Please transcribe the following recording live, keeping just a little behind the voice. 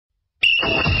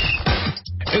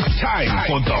It's time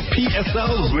for the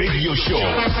PSL Radio Show.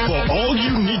 For all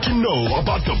you need to know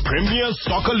about the Premier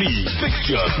Soccer League,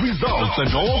 fixtures, results,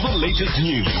 and all the latest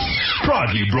news.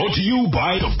 Proudly brought to you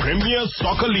by the Premier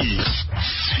Soccer League.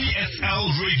 PSL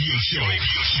Radio Show.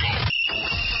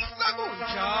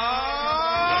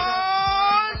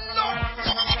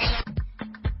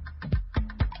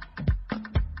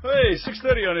 Hey,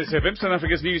 6:30 on SFM, South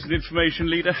Africa's news and information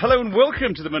leader. Hello and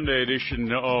welcome to the Monday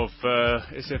edition of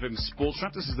SFM Sports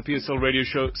Wrap. This is the PSL radio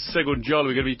show, Segunjalo.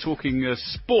 We're going to be talking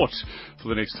sport for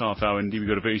the next half hour. Indeed, we've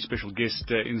got a very special guest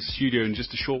in the studio in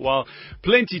just a short while.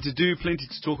 Plenty to do, plenty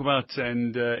to talk about,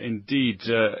 and indeed,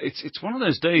 it's one of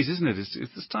those days, isn't it? It's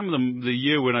this time of the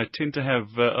year when I tend to have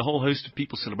a whole host of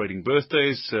people celebrating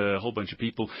birthdays, a whole bunch of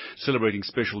people celebrating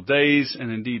special days,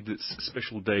 and indeed, it's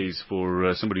special days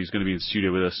for somebody who's going to be in the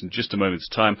studio with us in just a moment's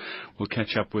time. We'll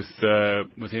catch up with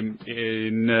him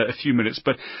in a few minutes,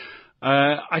 but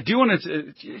I do want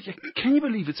to. Can you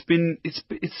believe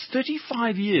it's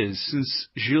 35 years since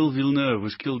Gilles Villeneuve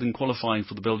was killed in qualifying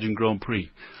for the Belgian Grand Prix?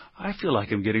 I feel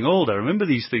like I'm getting old. I remember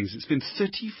these things. It's been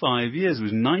 35 years. It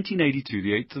was 1982,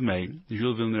 the 8th of May.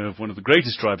 Gilles Villeneuve, one of the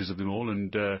greatest drivers of them all,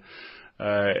 and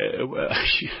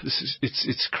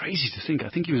it's crazy to think. I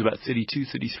think he was about 32,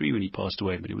 33 when he passed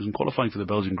away, but he was in qualifying for the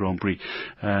Belgian Grand Prix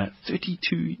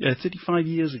 35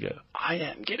 years ago. I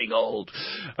am getting old.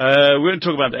 We won't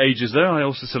talk about ages though. I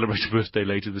also celebrate a birthday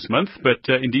later this month, but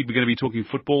indeed we're going to be talking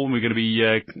football, and we're going to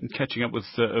be catching up with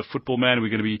a football man, and we're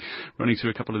going to be running through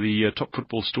a couple of the top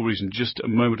football stories in just a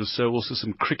moment or so. Also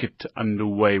some cricket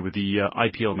underway with the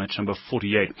IPL match number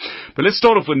 48. But let's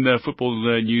start off with football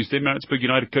news then. Maritzburg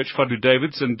United coach Fadlu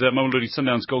Davids and Mamelodi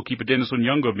Sundowns goalkeeper Dennis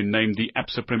Onyango have been named the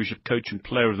ABSA Premiership Coach and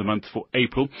Player of the Month for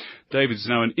April. Davids is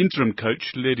now an interim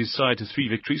coach, led his side to 3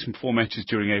 victories from 4 matches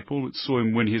during April, which saw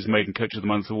him win his maiden Coach of the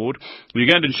Month award. The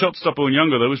Ugandan shot-stopper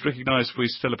Onyango, though, was recognised for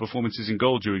his stellar performances in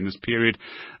goal during this period,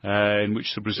 in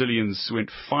which the Brazilians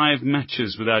went 5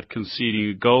 matches without conceding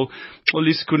a goal.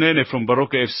 Olise Kunene from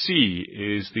Baroka FC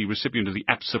is the recipient of the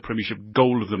ABSA Premiership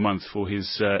Goal of the Month for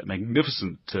his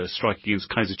magnificent strike against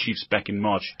Kaizer Chiefs back in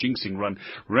March. Jinxing run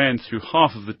ran through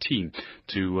half of the team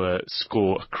to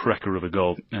score a cracker of a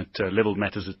goal at level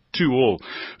matters at 2-2.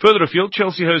 Further afield,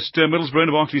 Chelsea host Middlesbrough in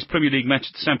the Barclays Premier League match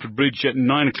at Stamford Bridge at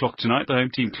 9 o'clock tonight. The home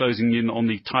team closing in on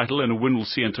the title, and a win will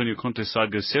see Antonio Conte's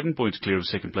side go 7 points clear of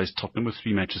second place Tottenham with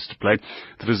 3 matches to play.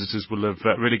 The visitors will have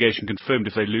relegation confirmed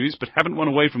if they lose, but haven't won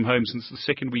away from home since the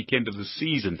second weekend of the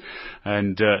season,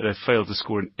 and they've failed to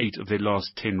score in 8 of their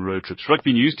last 10 road trips.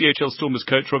 Rugby news, DHL Stormers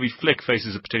coach Robbie Fleck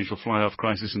faces a potential fly-half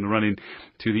crisis in the run-in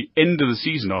to the end of the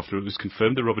season after it was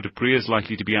confirmed that Robert du Preez is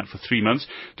likely to be out for 3 months.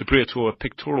 Du Preez tore a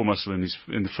pectoral muscle in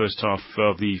the first half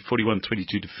of the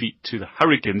 41-22 defeat to the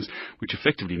Hurricanes, which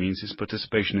effectively means his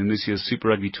participation in this year's Super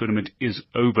Rugby tournament is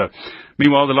over.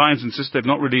 Meanwhile, the Lions insist they've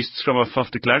not released scrum half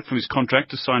Faf de Klerk from his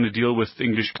contract to sign a deal with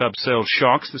English club Sale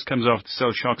Sharks. This comes after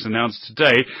Sale Sharks announced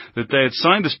today that they had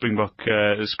signed the Springbok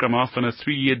scrum half on a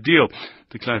 3-year deal.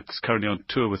 De Klerk is currently on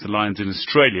tour with the Lions in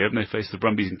Australia, and they face the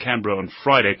Brumbies in Canberra on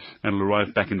Friday and will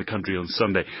arrive back in the country on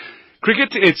Sunday. Cricket,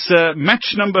 it's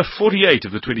match number 48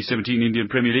 of the 2017 Indian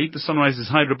Premier League. The Sunrisers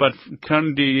Hyderabad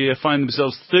currently find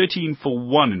themselves 13 for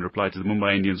 1 in reply to the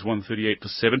Mumbai Indians 138 for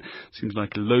 7. Seems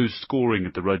like low scoring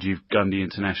at the Rajiv Gandhi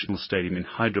International Stadium in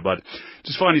Hyderabad.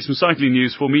 Just finally, some cycling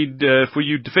news for me. For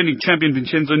you, defending champion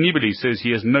Vincenzo Nibali says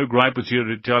he has no gripe with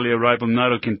Giro d'Italia rival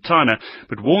Nairo Quintana,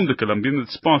 but warned the Colombian that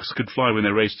sparks could fly when they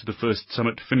race to the first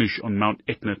summit finish on Mount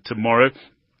Etna tomorrow.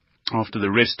 After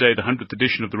the rest day, the 100th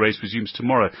edition of the race resumes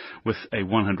tomorrow with a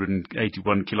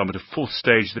 181-kilometre fourth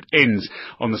stage that ends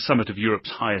on the summit of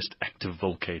Europe's highest active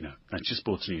volcano. That's your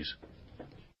sports news.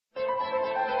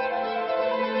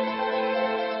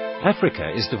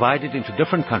 Africa is divided into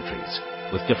different countries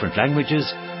with different languages,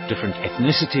 different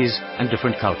ethnicities and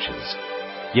different cultures.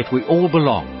 Yet we all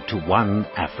belong to one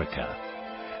Africa.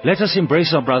 Let us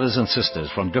embrace our brothers and sisters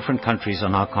from different countries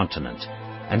on our continent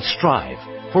and strive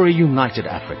for a united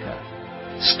Africa.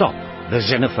 Stop the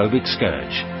xenophobic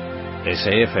scourge.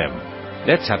 SAFM.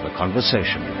 Let's have a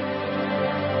conversation.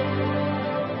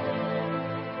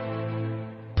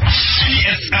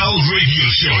 PSL Radio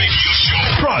Show.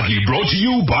 Proudly brought to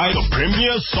you by the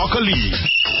Premier Soccer League.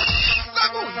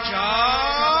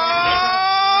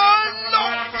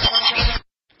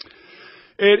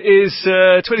 It is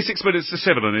 26 minutes to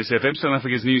 7 on SFM, South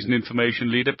Africa's news and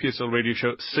information leader, PSL radio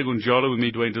show, Segunjalo, with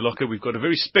me, Dwayne DeLocca. We've got a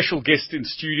very special guest in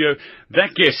studio.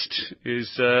 That guest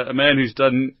is a man who's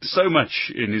done so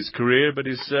much in his career, but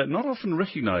is not often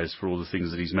recognised for all the things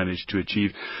that he's managed to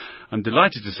achieve. I'm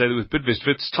delighted to say that with Bidvest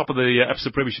Wits top of the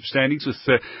Absa Premiership standings with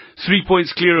 3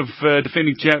 points clear of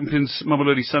defending champions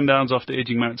Mamelodi Sundowns after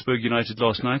edging Maritzburg United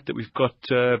last night, that we've got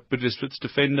Bidvest Wits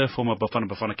defender, former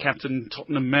Bafana captain,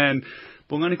 Tottenham man,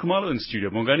 Bongani Khumalo in the studio.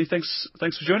 Bongani, thanks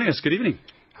for joining us. Good evening.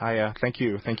 Hi, thank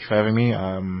you for having me.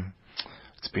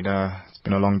 It's been a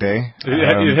long day.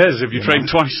 It has. Have you trained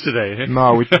twice today?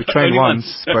 No, we trained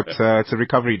once, but it's a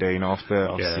recovery day, after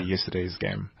obviously yesterday's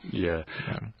game. Yeah.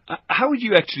 How would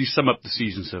you actually sum up the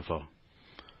season so far?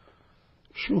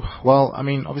 Sure. Well, I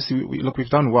mean, obviously, we've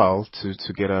done well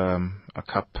to get a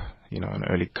cup, an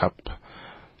early cup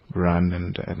run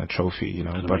and a trophy, And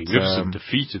a magnificent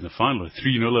defeat in the final,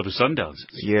 3-0 over Sundowns.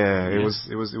 Yeah, it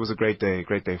was a great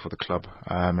day for the club,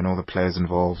 and all the players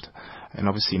involved. And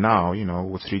obviously now,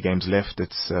 with 3 games left,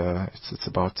 it's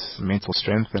about mental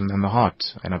strength and the heart.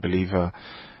 And I believe,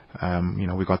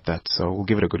 we got that. So we'll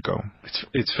give it a good go.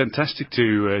 It's fantastic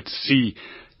to see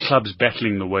clubs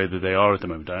battling the way that they are at the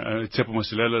moment. Tsepo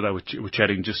Masilela and I were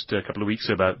chatting just a couple of weeks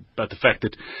ago about the fact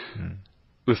that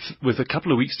with a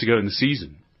couple of weeks to go in the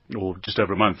season, or just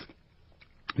over a month,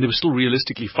 there were still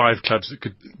realistically 5 clubs that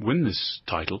could win this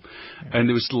title, and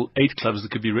there were still 8 clubs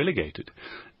that could be relegated.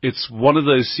 It's one of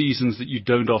those seasons that you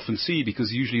don't often see, because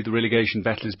usually the relegation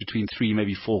battle is between 3,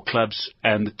 maybe 4 clubs,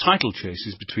 and the title chase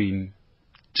is between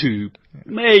 2,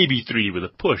 maybe 3 with a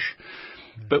push.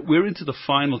 But we're into the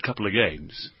final couple of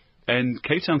games, and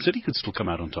Cape Town City could still come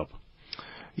out on top.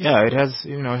 Yeah, it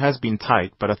has been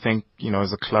tight, but I think,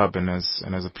 as a club and as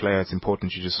a player, it's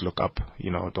important you just look up.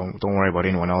 Don't worry about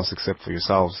anyone else except for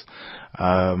yourselves.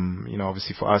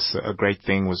 Obviously for us, a great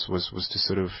thing was to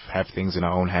sort of have things in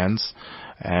our own hands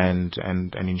and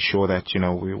ensure that,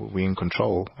 we're in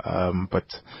control. But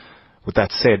with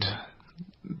that said,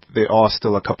 there are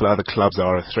still a couple of other clubs that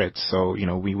are a threat. So,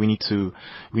 we need to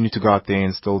go out there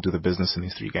and still do the business in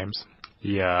these 3 games.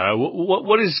 Yeah,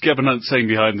 what is Gavin Hunt saying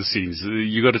behind the scenes?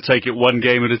 You got to take it 1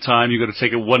 game at a time. You got to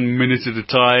take it 1 minute at a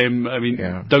time. I mean,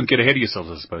 Don't get ahead of yourselves,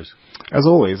 I suppose. As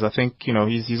always, I think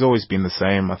he's always been the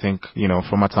same. I think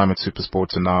from my time at SuperSport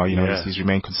to now, he's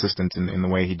remained consistent in the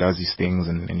way he does his things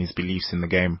and his beliefs in the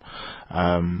game.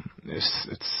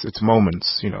 It's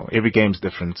moments. Every game's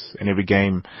different, and every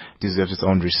game deserves its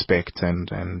own respect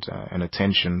and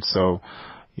attention. So,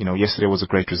 yesterday was a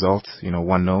great result.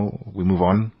 1-0, we move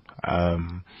on.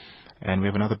 And we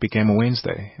have another big game on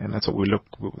Wednesday, and that's what we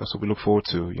look forward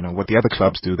to. What the other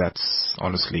clubs do, that's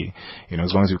honestly,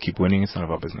 as long as we keep winning, it's none of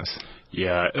our business.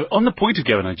 Yeah. On the point of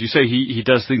Gavin Hunt, you say he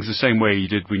does things the same way he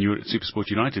did when you were at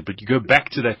SuperSport United, but you go back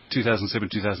to that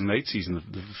 2007-2008 season,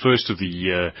 the first of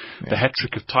the hat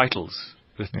trick of titles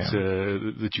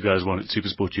that you guys won at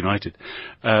SuperSport United.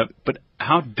 But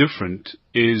how different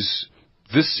is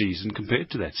this season compared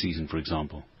to that season, for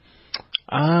example?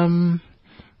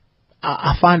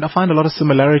 I find a lot of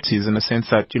similarities in the sense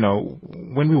that,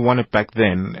 when we won it back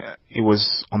then, it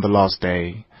was on the last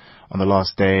day,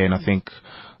 and I think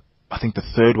the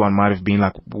third one might have been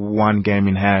like 1 game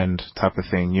in hand type of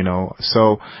thing,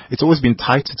 So it's always been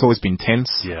tight, it's always been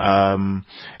tense. Yeah. And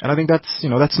I think that's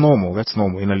normal. That's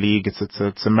normal in a league.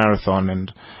 It's a marathon,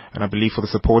 and I believe for the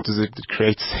supporters it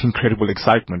creates incredible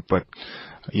excitement, but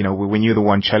when you're the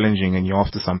one challenging and you're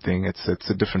after something, it's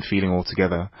a different feeling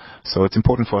altogether. So it's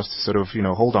important for us to sort of,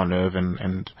 hold our nerve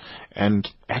and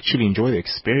actually enjoy the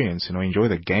experience, enjoy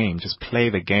the game. Just play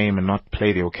the game and not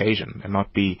play the occasion, and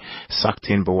not be sucked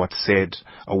in by what's said,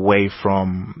 away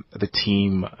from the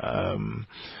team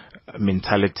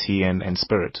mentality and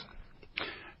spirit.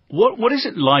 What is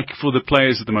it like for the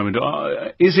players at the moment?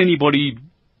 Is anybody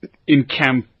in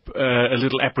camp a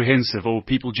little apprehensive, or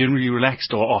people generally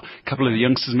relaxed, or a couple of the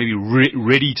youngsters maybe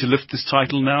ready to lift this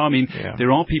title now? I mean,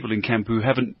 there are people in camp who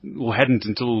haven't or hadn't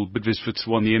until Bidvest Wits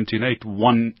won the MTN8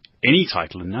 won any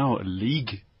title, and now a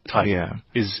league title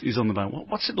is on the line.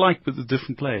 What's it like with the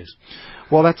different players?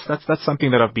 Well, that's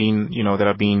something that I've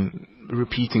been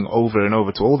repeating over and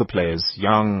over to all the players,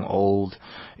 young, old,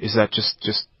 is that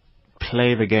just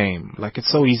play the game. Like,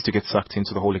 it's so easy to get sucked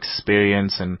into the whole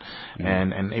experience and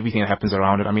everything that happens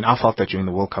around it. I mean, I felt that during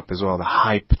the World Cup as well. The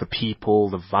hype, the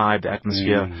people, the vibe, the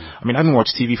atmosphere. I mean, I didn't watch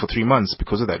TV for 3 months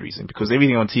because of that reason, because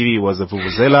everything on TV was a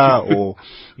vuvuzela or,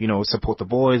 support the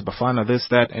boys, Bafana, this,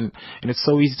 that, and it's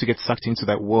so easy to get sucked into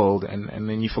that world, and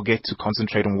then you forget to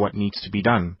concentrate on what needs to be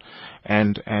done.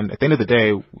 And at the end of the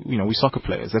day, we soccer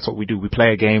players. That's what we do. We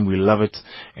play a game. We love it.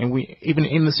 And we, even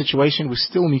in the situation, we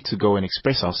still need to go and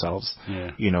express ourselves.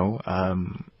 games,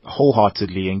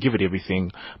 wholeheartedly and give it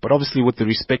everything. But obviously with the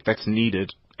respect that's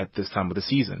needed at this time of the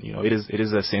season. It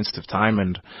is a sensitive time,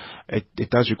 and it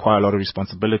does require a lot of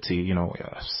responsibility,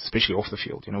 especially off the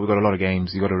field. We've got a lot of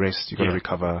games. You got to rest, you got to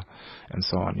recover, and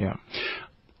so on. Yeah.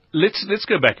 Let's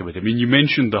go back a bit. I mean, you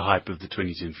mentioned the hype of the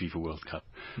 2010 FIFA World Cup.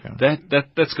 Yeah.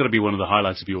 That's got to be one of the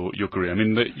highlights of your career. I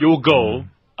mean, your goal.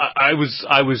 I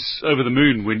was over the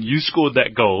moon when you scored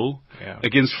that goal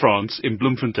against France in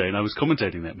Bloemfontein. I was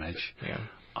commentating that match. Yeah.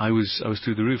 I was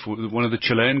through the roof. One of the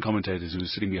Chilean commentators who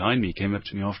was sitting behind me came up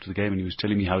to me after the game and he was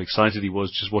telling me how excited he was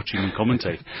just watching me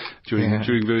commentate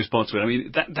during various parts of it. I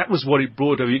mean, that was what it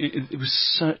brought. I mean, it was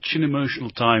such an emotional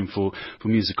time for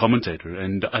me as a commentator,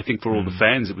 and I think for all the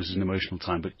fans it was an emotional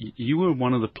time. But you were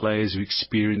one of the players who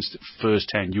experienced it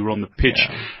firsthand. You were on the pitch,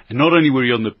 and not only were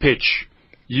you on the pitch,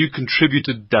 you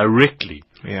contributed directly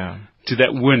to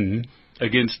that win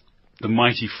against the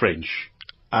mighty French.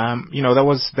 That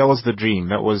was the dream.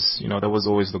 That was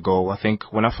always the goal. I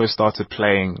think when I first started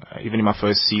playing, even in my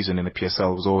first season in the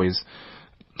PSL, it was always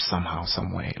somehow,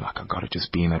 some way, like I got to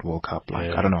just be in that World Cup.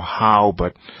 Like I don't know how,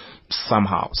 but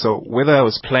somehow. So whether I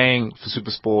was playing for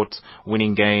SuperSport,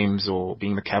 winning games, or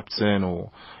being the captain,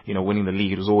 or winning the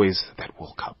league, it was always that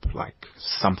World Cup. Like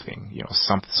something,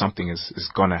 something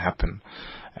is gonna happen.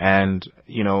 And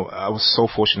I was so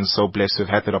fortunate, so blessed to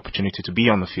have had that opportunity to be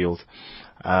on the field.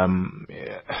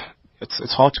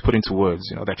 It's hard to put into words,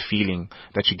 that feeling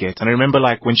that you get. And I remember,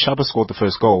 like, when Shaba scored the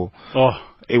first goal,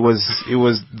 that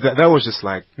was just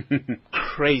like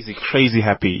crazy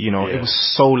happy. It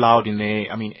was so loud in there.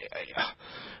 I mean,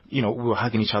 we were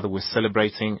hugging each other, we were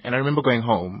celebrating. And I remember going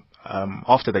home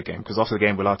after the game, because after the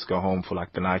game we're allowed to go home for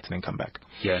like the night and then come back.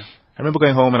 Yeah. I remember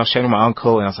going home and I was sharing with my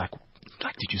uncle, and I was like,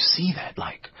 did you see that?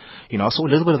 Like, I saw a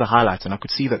little bit of the highlights, and I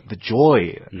could see that the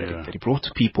joy that it brought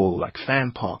to people, like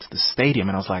fan parks, the stadium,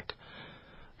 and I was like,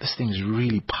 this thing is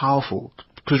really powerful.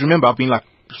 Because remember, I've been like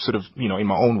sort of, in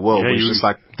my own world, where it's just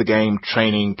like the game,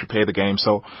 training, prepare the game.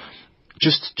 So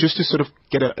just to sort of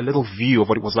get a little view of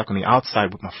what it was like on the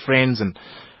outside with my friends, and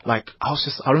like I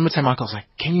remember telling my uncle, I was like,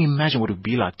 can you imagine what it would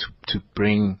be like to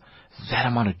bring that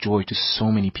amount of joy to so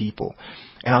many people?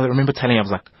 And I remember telling him, I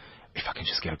was like, if I can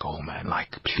just get a goal, man,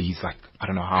 like, please, like, I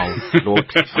don't know how, Lord,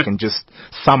 if I can just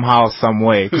somehow, some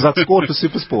way, because I scored for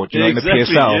SuperSport, in the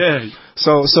PSL. Yeah.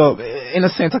 So, in a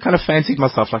sense, I kind of fancied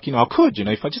myself, like, I could,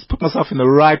 if I just put myself in the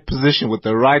right position with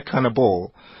the right kind of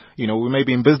ball, we may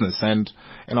be in business. And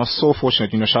I was so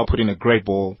fortunate, Shao put in a great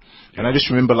ball. And I just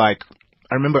remember, like,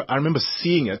 I remember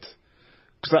seeing it,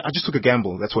 because I just took a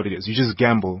gamble. That's what it is. You just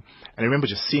gamble. And I remember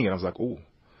just seeing it. I was like, ooh.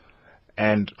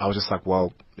 And I was just like,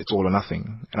 well, it's all or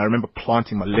nothing. And I remember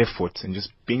planting my left foot and just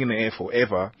being in the air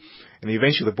forever. And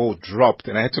eventually the ball dropped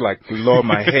and I had to like lower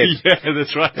my head. Yeah,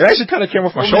 that's right. It actually kind of came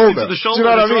off my shoulder. Do you know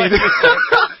what I mean?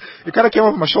 Right. It kind of came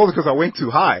off my shoulder because I went too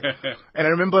high. And I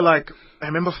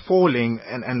remember falling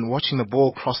and watching the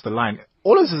ball cross the line.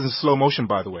 All of this is in slow motion,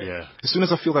 by the way. Yeah. As soon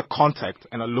as I feel that contact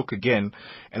and I look again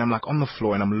and I'm like on the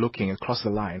floor and I'm looking across the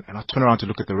line and I turn around to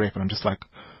look at the ref and I'm just like,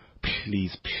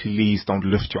 please don't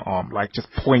lift your arm. Like,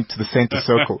 just point to the center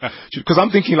circle. Because I'm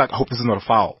thinking, like, I hope this is not a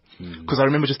foul. Because I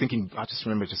remember just thinking,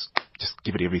 just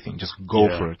give it everything. Just go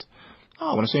for it.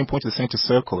 When I saw him point to the center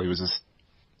circle, it was just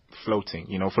floating.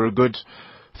 For a good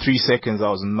 3 seconds,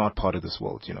 I was not part of this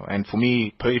world, And for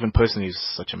me, even personally,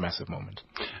 it's such a massive moment.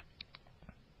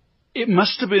 It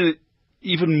must have been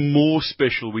even more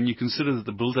special when you consider that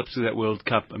the build-up to that World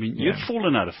Cup. I mean, you'd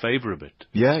fallen out of favour a bit.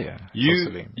 Yeah.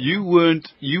 You weren't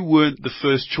the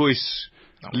first choice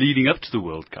leading up to the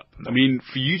World Cup. I mean,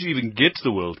 for you to even get to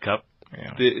the World Cup,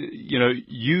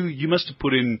 you must have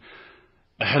put in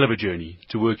a hell of a journey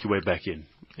to work your way back in.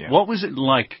 Yeah. What was it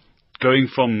like going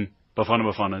from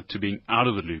Bafana Bafana to being out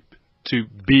of the loop to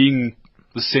being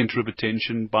the centre of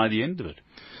attention by the end of it?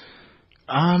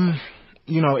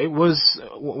 It was,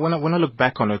 when I look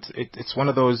back on it, it's one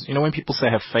of those, when people say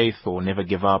have faith or never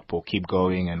give up or keep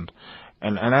going, and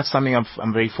that's something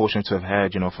I'm very fortunate to have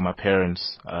had, from my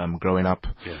parents, growing up.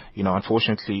 Yeah.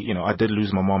 Unfortunately, I did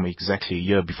lose my mom exactly a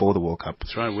year before the World Cup.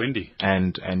 That's right, Wendy.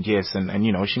 And yes, and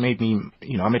she made me,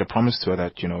 I made a promise to her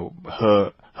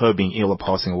that, her being ill or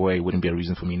passing away wouldn't be a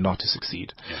reason for me not to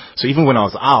succeed. Yeah. So even when I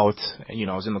was out, and,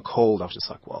 I was in the cold, I was just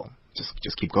like, well,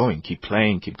 just keep going, keep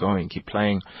playing, keep going, keep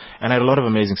playing. And I had a lot of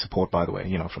amazing support, by the way,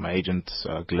 from my agent,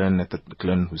 Glenn,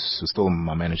 who's still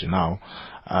my manager now.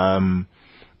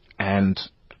 And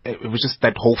it was just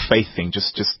that whole faith thing.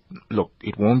 Just look,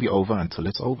 it won't be over until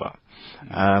it's over.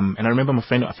 And I remember a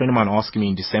friend of mine asking me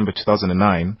in December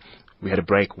 2009, we had a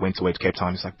break, went away to Cape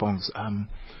Town. He's like, Bongs,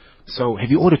 so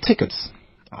have you ordered tickets?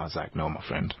 I was like, no, my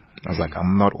friend. I was like,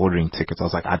 I'm not ordering tickets. I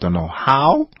was like, I don't know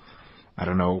how. I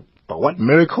don't know, but what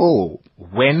miracle,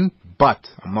 when, but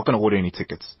I'm not going to order any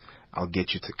tickets. I'll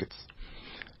get you tickets.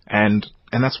 And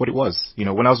that's what it was. You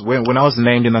know, when I was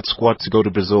named in that squad to go to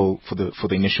Brazil for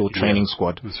the initial training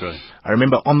squad. That's right. I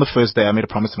remember on the first day I made a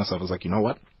promise to myself. I was like, you know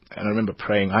what? And I remember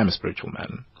praying, I'm a spiritual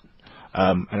man.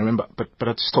 And I remember, but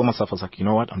I just told myself, I was like, you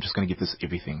know what? I'm just going to give this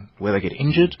everything. Whether I get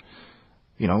injured,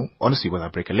 you know, honestly, whether I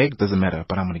break a leg, doesn't matter,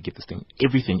 but I'm going to give this thing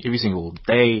everything, every single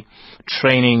day,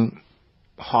 training,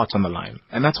 heart on the line.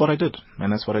 And that's what I did.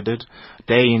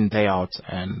 Day in, day out.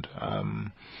 And,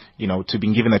 you know, to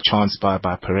be given a chance by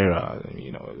Pereira,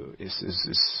 you know,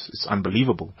 is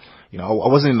unbelievable. You know, I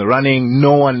wasn't in the running.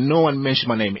 No one mentioned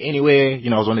my name anywhere. You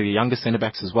know, I was one of the youngest centre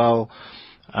backs as well.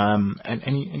 And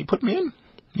he put me in.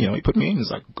 You know, he put me in.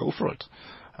 He's like, go for it.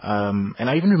 And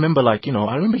I even remember, like, you know,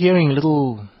 I remember hearing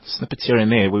little snippets here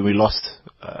and there where we lost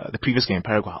the previous game,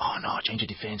 Paraguay. Oh no, change your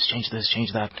defense, change this,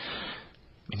 change that.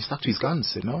 And he stuck to his guns,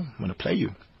 said, no, I'm going to play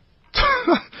you.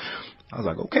 I was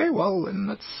like, okay, well, and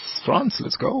that's France,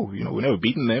 let's go. You know, we've never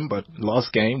beaten them, but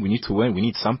last game, we need to win, we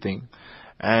need something.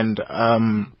 And,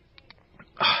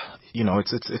 you know,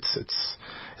 it's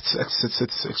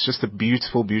just a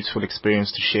beautiful, beautiful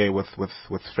experience to share with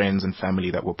friends and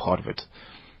family that were part of it.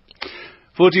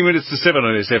 14 minutes to 7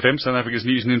 on SFM, South Africa's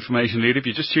news and information leader. If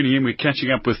you're just tuning in, we're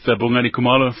catching up with Bongani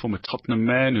Khumalo, former Tottenham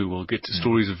man, who will get to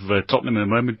stories of Tottenham in a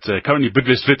moment. Currently a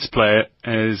Bidvest Wits player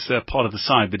as part of the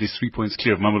side that is 3 points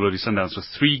clear of Mamelodi Sundowns with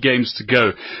 3 games to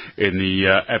go in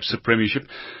the Absa Premiership.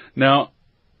 Now,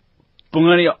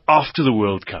 Bongani, after the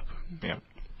World Cup,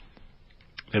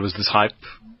 there was this hype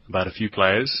about a few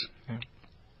players,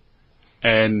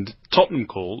 and Tottenham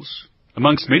calls,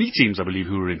 amongst many teams, I believe,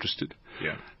 who were interested.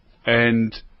 Yeah.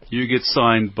 And you get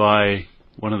signed by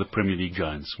one of the Premier League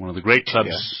giants, one of the great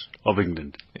clubs of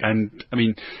England. Yeah. And, I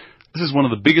mean, this is one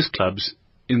of the biggest clubs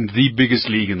in the biggest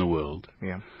league in the world.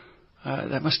 Yeah.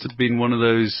 That must have been one of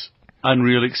those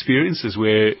unreal experiences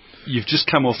where you've just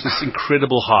come off this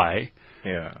incredible high.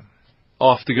 Yeah.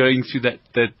 After going through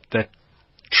that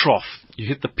trough. You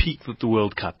hit the peak with the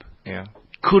World Cup. Yeah.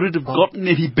 Could it have gotten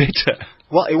any better?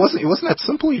 Well, it wasn't that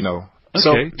simple, you know.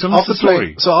 Okay, tell us the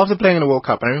story. So after playing in the World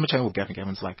Cup, I remember chatting with Gavin.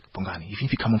 Gavin's like, Bongani, even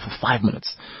if you come on for 5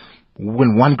 minutes,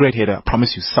 win one great header, I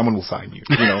promise you someone will sign you.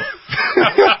 You know,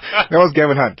 that was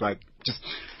Gavin Hunt. Like, just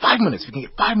 5 minutes. We can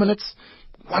get 5 minutes,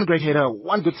 one great header,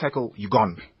 one good tackle, you're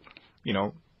gone. You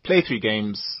know, play 3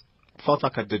 games, felt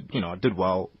like I did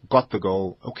well, got the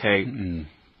goal. Okay. Mm-hmm.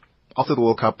 After the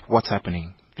World Cup, what's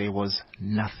happening? There was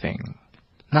nothing.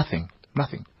 Nothing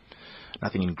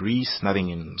in Greece, nothing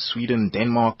in Sweden,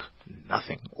 Denmark,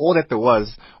 nothing. All that there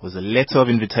was a letter of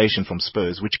invitation from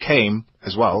Spurs, which came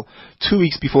as well 2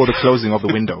 weeks before the closing of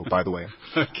the window, by the way.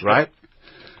 Okay. Right?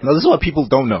 Now, this is what people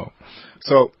don't know.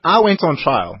 So I went on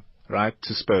trial, right,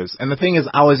 to Spurs. And the thing is,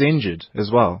 I was injured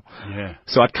as well. Yeah.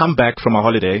 So I'd come back from a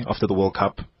holiday after the World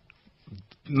Cup.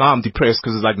 Now I'm depressed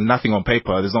because there's like nothing on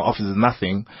paper. There's no office, there's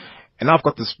nothing. And now I've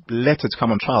got this letter to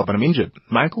come on trial, but I'm injured.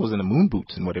 My ankle was in a moon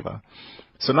boot and whatever.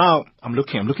 So now I'm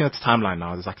looking at the timeline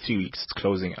now. There's like 3 weeks. It's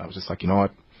closing. I was just like, you know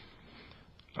what?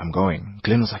 I'm going.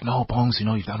 Glenn was like, no, Bongs, you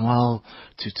know, you've done well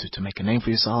to make a name for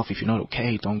yourself. If you're not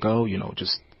okay, don't go. You know,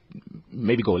 just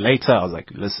maybe go later. I was like,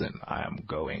 listen, I am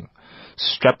going.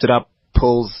 Strapped it up,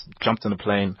 pulls, jumped on the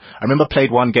plane. I remember I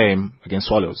played one game against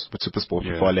Swallows with Supersport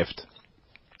before I left.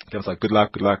 They was like, good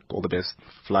luck, all the best.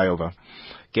 Fly over.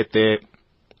 Get there.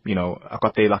 You know, I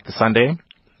got there like the Sunday.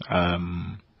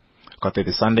 Got there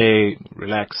the Sunday,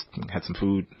 relaxed, had some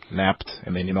food, napped,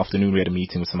 and then in the afternoon we had a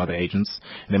meeting with some other agents.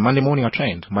 And then Monday morning I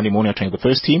trained. Monday morning I trained with the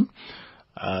first team.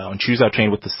 On Tuesday I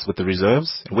trained with the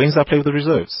reserves. And Wednesday I played with the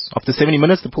reserves. After 70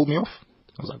 minutes they pulled me off.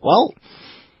 I was like, well,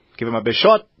 give it my best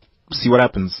shot, see what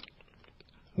happens.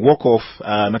 Walk off.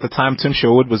 At the time Tim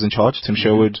Sherwood was in charge. Tim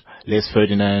Sherwood, Les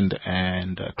Ferdinand,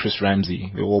 and Chris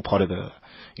Ramsey. They were all part of the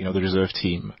reserve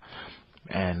team.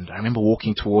 And I remember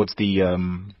walking towards the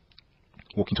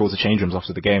change rooms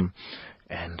after the game,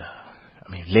 and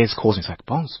Les calls me. He's like,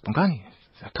 Bongani,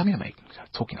 come here, mate.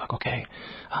 Talking like, okay,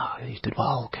 you did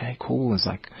well, okay, cool. It's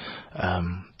like,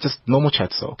 just normal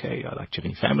chat. So, okay, like, do you have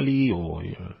any family, or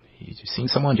you seen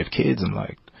someone? Do you have kids? I'm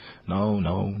like, no,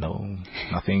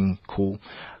 nothing. Cool.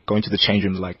 Going to the change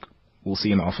rooms, like, we'll see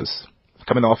you in the office. I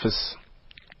come in the office,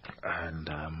 and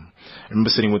I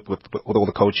remember sitting with all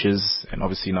the coaches, and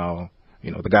obviously now, you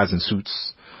know, the guys in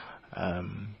suits.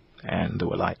 And they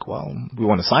were like, well, we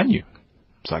want to sign you.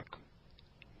 It's like,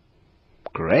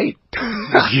 great.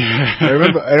 I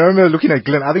remember looking at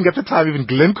Glenn. I think at the time even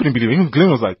Glenn couldn't believe it. Even Glenn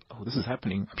was like, oh, this is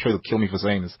happening. I'm sure he'll kill me for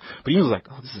saying this. But he was like,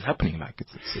 oh, this is happening. Like,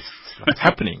 it's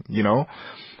happening, you know?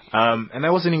 And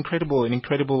that was an incredible,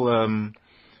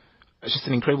 it's just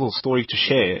an incredible story to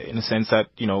share in the sense that,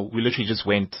 you know, we literally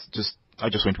I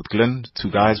just went with Glenn,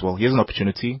 2 guys. Well, here's an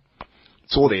opportunity.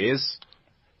 It's all there is.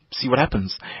 See what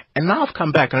happens. And now I've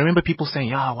come back. I remember people saying,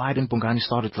 yeah, why didn't Bongani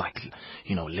started like,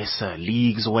 you know, lesser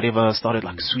leagues or whatever, started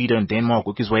like Sweden, Denmark,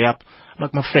 work his way up. I'm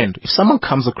like, my friend, if someone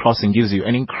comes across and gives you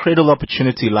an incredible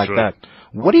opportunity like that,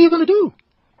 what are you going to do?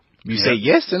 You say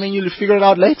yes, and then you'll figure it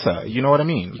out later. You know what I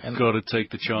mean? You've got to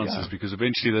take the chances because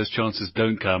eventually those chances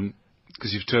don't come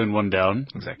because you've turned one down.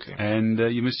 Exactly. And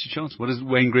you missed your chance. What is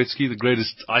Wayne Gretzky, the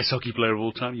greatest ice hockey player of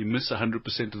all time? You miss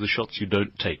 100% of the shots you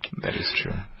don't take. That is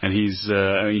true. And he's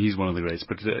one of the greats.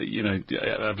 But, you know,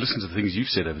 I've listened to the things you've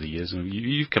said over the years, and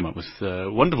you've come up with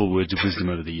wonderful words of wisdom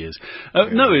over the years.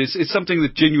 No, it's something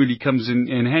that genuinely comes in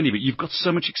handy, but you've got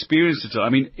so much experience to tell. I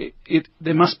mean,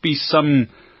 there must be some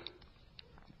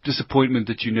disappointment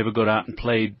that you never got out and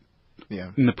played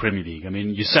in the Premier League. I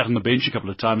mean, you sat on the bench a couple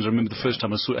of times. I remember the first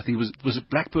time I saw it, I think was it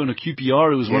Blackburn or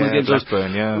QPR? It was one of the games.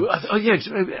 Blackburn,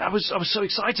 I was so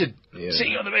excited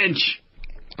sitting on the bench.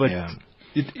 But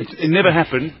it never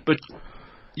happened, but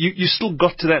you still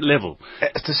got to that level.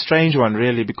 It's a strange one,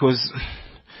 really, because,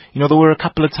 you know, there were a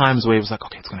couple of times where it was like,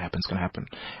 okay, it's going to happen.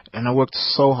 And I worked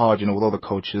so hard, you know, with all the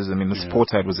coaches. I mean, the support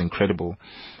I had was incredible.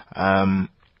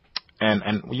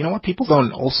 And you know what people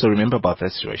don't also remember about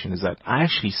that situation is that I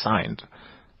actually signed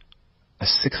a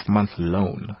 6-month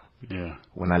loan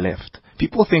when I left.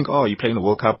 People think, oh, you played in the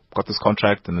World Cup, got this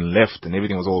contract, and then left, and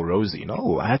everything was all rosy.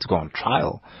 No, I had to go on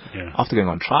trial. Yeah. After going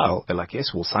on trial, they're like, yes,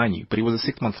 we'll sign you. But it was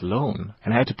a 6-month loan,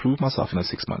 and I had to prove myself in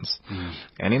those 6 months.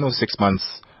 And in those 6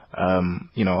 months,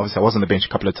 you know, obviously I was on the bench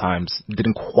a couple of times. It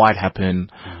didn't quite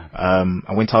happen.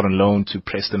 I went out on loan to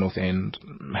Preston North End,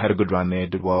 had a good run there,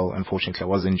 did well. Unfortunately, I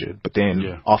was injured. But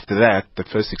then after that, the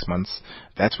first 6 months,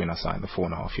 that's when I signed the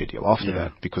 4.5-year deal after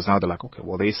that. Because now they're like, okay,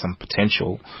 well, there's some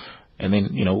potential. And then,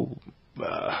 you know,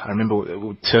 I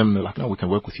remember Tim, they're like, no, we can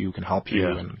work with you, we can help you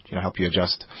and, you know, help you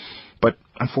adjust. But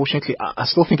unfortunately, I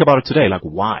still think about it today. Like,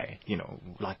 why? You know,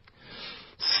 like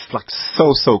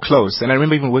so close. And I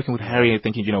remember even working with Harry and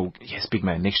thinking, you know, yes, big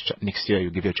man, next year you'll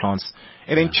give you a chance.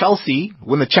 And then Chelsea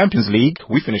win the Champions League.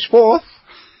 We finished 4th.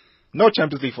 No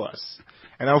Champions League for us.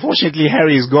 And unfortunately,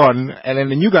 Harry is gone. And then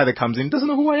the new guy that comes in doesn't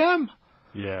know who I am.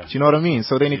 Yeah. Do you know what I mean?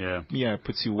 So then it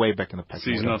puts you way back in the pack.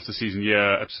 Season after season,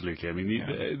 absolutely. I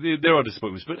mean, there are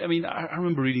disappointments. But, I mean, I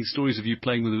remember reading stories of you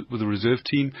playing with a reserve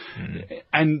team.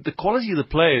 And the quality of the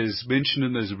players mentioned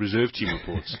in those reserve team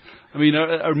reports. I mean,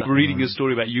 I remember reading a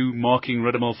story about you marking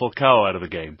Radamel Falcao out of a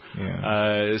game.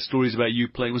 Stories about you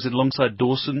playing, was it alongside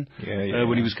Dawson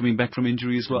when he was coming back from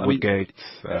injury as well? Woodgate.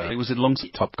 Was it alongside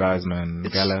top guys, man.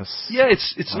 Gallas. Yeah,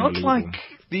 it's not like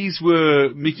these were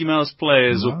Mickey Mouse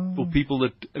players or people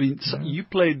that, I mean, you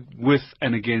played with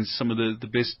and against some of the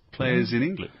best players in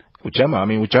England. With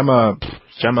Jermaine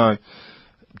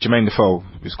Defoe,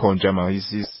 who's called Gemma,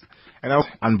 he's and that was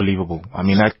unbelievable. I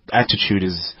mean, that attitude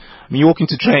is, I mean, you walk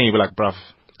into training, you're like, bruv,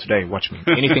 today, watch me.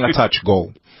 Anything I touch,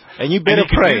 goal. And you better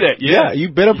pray.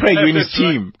 You better pray you're in his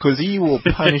team, because he will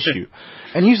punish you.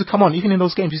 And he used to come on, even in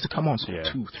those games, he used to come on,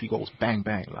 2, 3 goals, bang,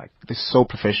 bang. Like, they're so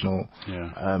professional.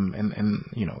 And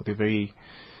you know, they're very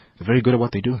good at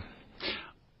what they do.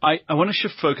 I want to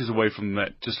shift focus away from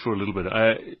that just for a little bit.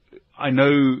 I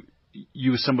know you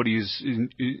were somebody who's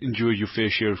enjoyed your fair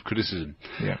share of criticism.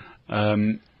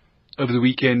 Over the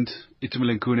weekend,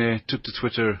 Itumeleng Khune took to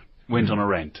Twitter, went on a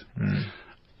rant.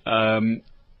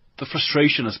 The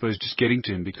frustration, I suppose, just getting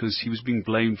to him because he was being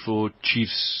blamed for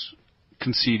Chiefs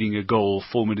conceding a goal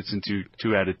 4 minutes into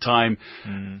 2 added time.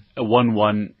 A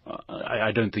 1-1.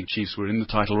 I don't think Chiefs were in the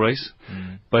title race.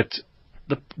 But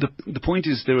the point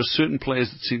is there are certain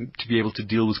players that seem to be able to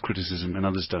deal with criticism and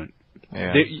others don't.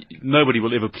 Nobody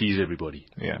will ever please everybody.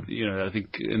 You know, I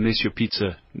think unless you're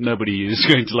pizza, nobody is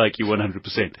going to like you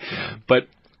 100%. But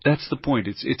that's the point.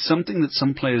 It's something that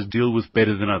some players deal with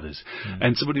better than others.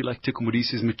 And somebody like Teko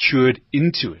Modise has matured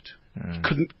into it.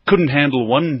 Couldn't handle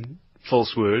one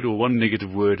false word or one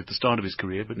negative word at the start of his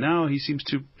career, but now he seems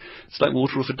to, it's like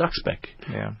water off a duck's back.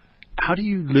 How do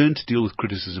you learn to deal with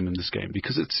criticism in this game?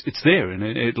 Because it's there and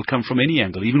it'll come from any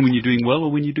angle, even when you're doing well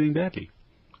or when you're doing badly.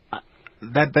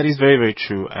 That is very, very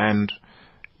true. And,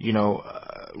 you know,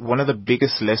 one of the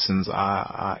biggest lessons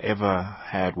I ever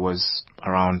had was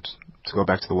around, to go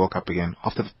back to the World Cup again,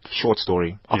 after the short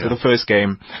story, after the first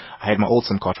game, I had my old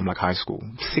SIM card from like high school.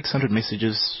 600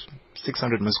 messages,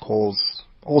 600 missed calls,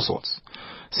 all sorts.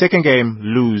 Second game,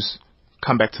 lose,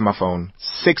 come back to my phone,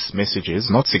 6 messages,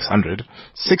 not 600,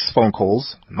 6 phone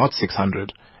calls, not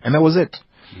 600, and that was it.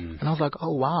 And I was like,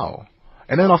 oh wow.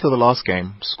 And then after the last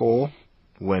game, score,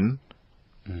 win,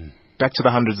 back to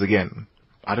the hundreds again.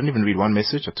 I didn't even read one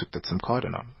message. I took that SIM card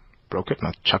and I broke it and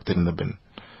I chucked it in the bin.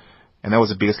 And that was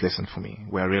the biggest lesson for me,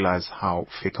 where I realized how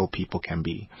fickle people can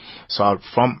be. So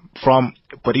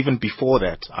but even before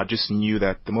that, I just knew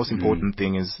that the most important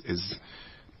thing is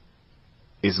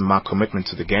my commitment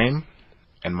to the game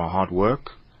and my hard work,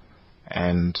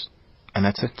 and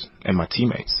that's it, and my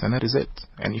teammates, and that is it.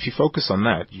 And if you focus on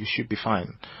that, you should be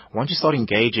fine. Once you start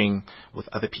engaging with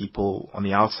other people on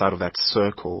the outside of that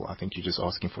circle, I think you're just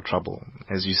asking for trouble.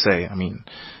 As you say, I mean,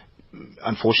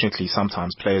 unfortunately,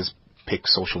 sometimes players pick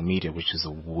social media, which is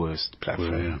the worst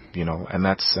platform, you know, and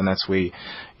that's where,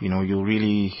 you know, you'll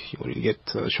really get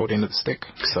the short end of the stick.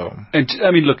 So, and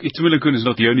I mean, look, Itumeleng Khune is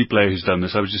not the only player who's done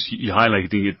this. I was just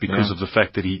highlighting it because of the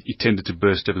fact that he tended to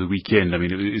burst over the weekend. I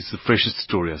mean, it's the freshest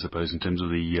story, I suppose, in terms of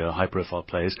the high-profile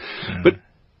players. But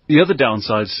the other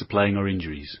downsides to playing are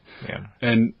injuries.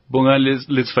 And Bonga,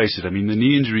 let's face it. I mean, the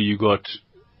knee injury you got,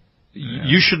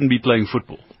 you shouldn't be playing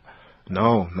football.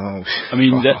 No. I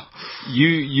mean, that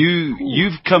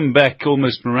you've come back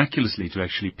almost miraculously to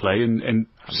actually play and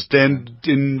stand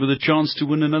in with a chance to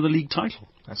win another league title.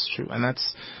 That's true. And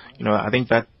that's, you know, I think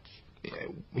that,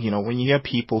 you know, when you hear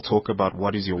people talk about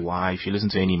what is your why, if you listen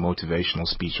to any motivational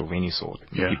speech of any sort,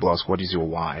 people ask, what is your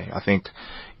why? I think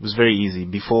it was very easy.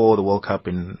 Before the World Cup,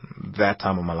 in that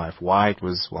time of my life, why it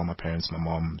was, well, my parents, my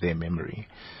mom, their memory.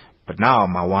 But now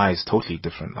my why is totally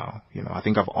different now. You know, I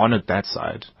think I've honored that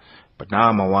side. But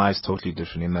now my why is totally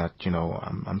different in that, you know,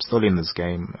 I'm still in this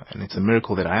game, and it's a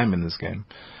miracle that I am in this game.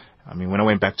 I mean, when I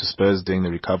went back to Spurs doing the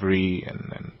recovery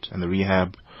and the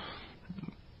rehab,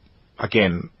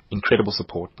 again, incredible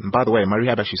support. And by the way, my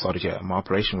rehab actually started here. My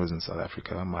operation was in South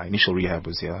Africa. My initial rehab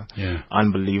was here.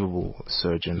 Unbelievable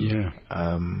surgeon.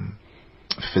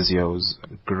 Physios,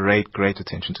 great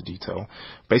attention to detail.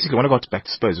 Basically, when I got back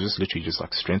to Spurs, it was literally just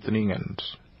like strengthening and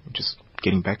just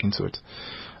getting back into it.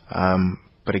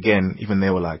 But again, even they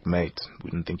were like, mate,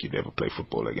 we didn't think you'd ever play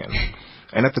football again.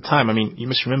 And at the time, I mean, you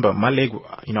must remember, my leg,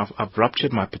 you know, I've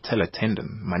ruptured my patella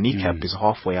tendon. My kneecap is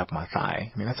halfway up my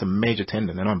thigh. I mean, that's a major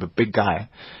tendon, and I'm a big guy,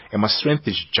 and my strength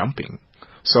is jumping.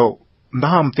 So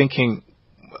now I'm thinking,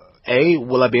 A,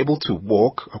 will I be able to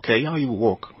walk? Okay, yeah, you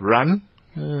walk. Run?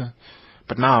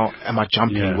 But now, am I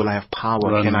jumping? Will I have power?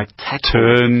 Run, can I tackle?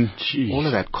 Turn? All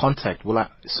of that contact.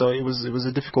 So it was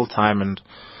a difficult time, and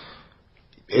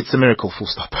it's a miracle, full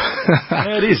stop.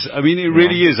 Yeah, it is. I mean, it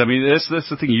really is. I mean, that's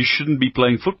the thing. You shouldn't be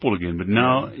playing football again, but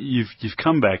now you've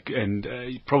come back, and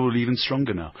probably even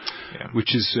stronger now,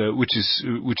 which is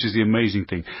the amazing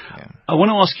thing. I want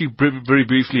to ask you very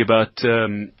briefly about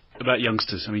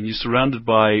youngsters. I mean, you're surrounded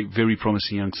by very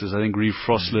promising youngsters. I think Reeve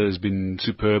Frosler has been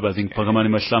superb. I think Pagamani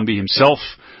Mahlambi himself,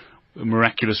 a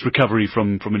miraculous recovery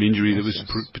from an injury that was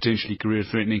potentially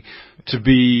career-threatening, to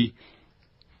be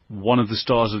one of the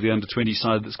stars of the under-20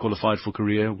 side that's qualified for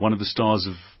Korea, one of the stars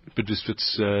of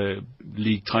Bidvest's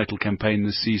league title campaign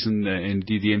this season,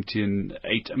 indeed the MTN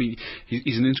 8. I mean,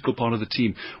 he's an integral part of the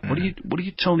team. What do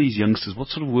you tell these youngsters? What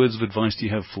sort of words of advice do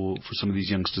you have for some of these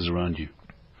youngsters around you?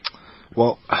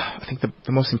 Well, I think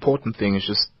the most important thing is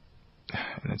just,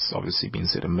 and it's obviously been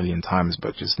said a million times,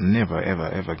 but just never, ever,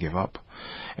 ever give up.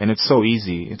 And it's so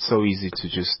easy. It's so easy to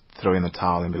just throw in the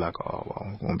towel and be like, oh,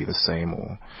 well, it won't be the same.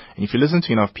 And if you listen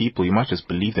to enough people, you might just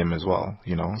believe them as well,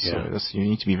 you know. So you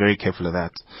need to be very careful of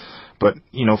that. But,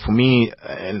 you know, for me,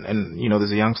 and you know,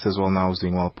 there's a youngster as well now who's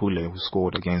doing well, Pule, who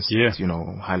scored against, you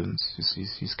know, Highlands.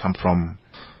 He's come from,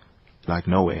 like,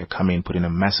 nowhere, come in, put in a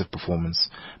massive performance,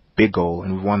 big goal,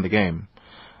 and we won the game.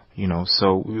 You know,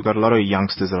 so we've got a lot of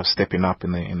youngsters that are stepping up,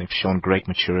 and they've shown great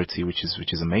maturity, which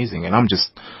is amazing. And I'm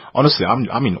just, honestly,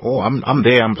 I'm in awe. I'm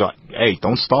there. I'm like, hey,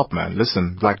 don't stop, man.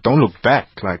 Listen, like, don't look back.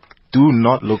 Like, do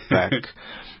not look back.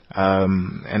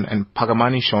 And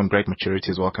Pagamani shown great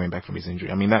maturity as well, coming back from his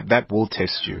injury. I mean, that will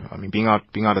test you. I mean, being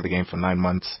out of the game for 9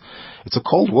 months, it's a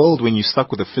cold world when you're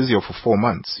stuck with a physio for 4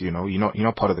 months. You know, you're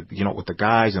not part of you're not with the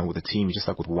guys and with the team. You're just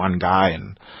stuck with one guy,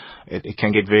 and it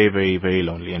can get very, very, very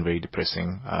lonely and very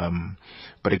depressing.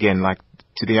 But again, like,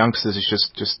 to the youngsters,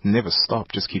 it's just never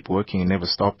stop. Just keep working and never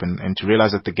stop, and to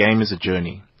realize that the game is a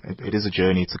journey. It is a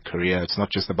journey. It's a career. It's not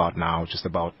just about now, just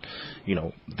about, you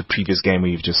know, the previous game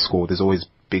where you've just scored. There's always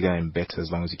bigger and better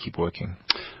as long as you keep working.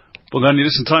 Bongani,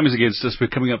 listen, time is against us. We're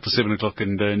coming up for 7 o'clock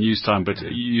in news time, but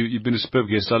you've been a superb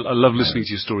guest. I love listening to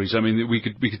your stories. I mean, we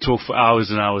could talk for hours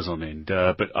and hours on end,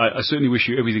 but I certainly wish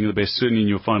you everything of the best, certainly in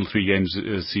your final 3 games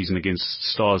season against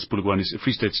Stars,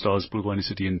 Free State Stars, Polokwane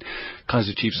City and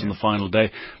Kaizer Chiefs on the final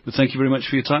day. But thank you very much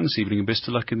for your time this evening, and best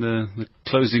of luck in the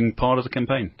closing part of the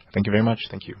campaign. Thank you very much.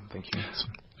 Thank you.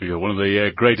 You're one of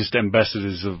the greatest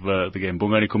ambassadors of the game,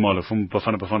 Bongani Khumalo from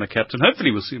Bafana captain.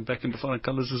 Hopefully we'll see him back in Bafana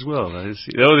colours as well.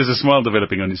 There's a smile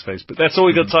developing on his face. But that's all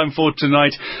we've got time for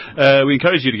tonight. We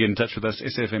encourage you to get in touch with us,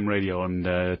 SAFM Radio on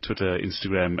Twitter,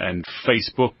 Instagram and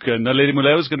Facebook. Naledi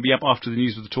Moleo is going to be up after the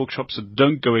news with the talk shop, so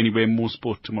don't go anywhere. More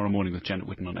sport tomorrow morning with Janet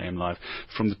Whitten on AM Live.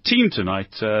 From the team tonight,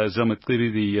 Zelma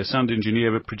Tkiri, the sound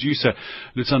engineer, producer,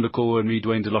 Lutando Kowo and me,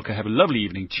 Dwayne DeLocca. Have a lovely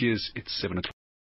evening. Cheers. It's 7 o'clock.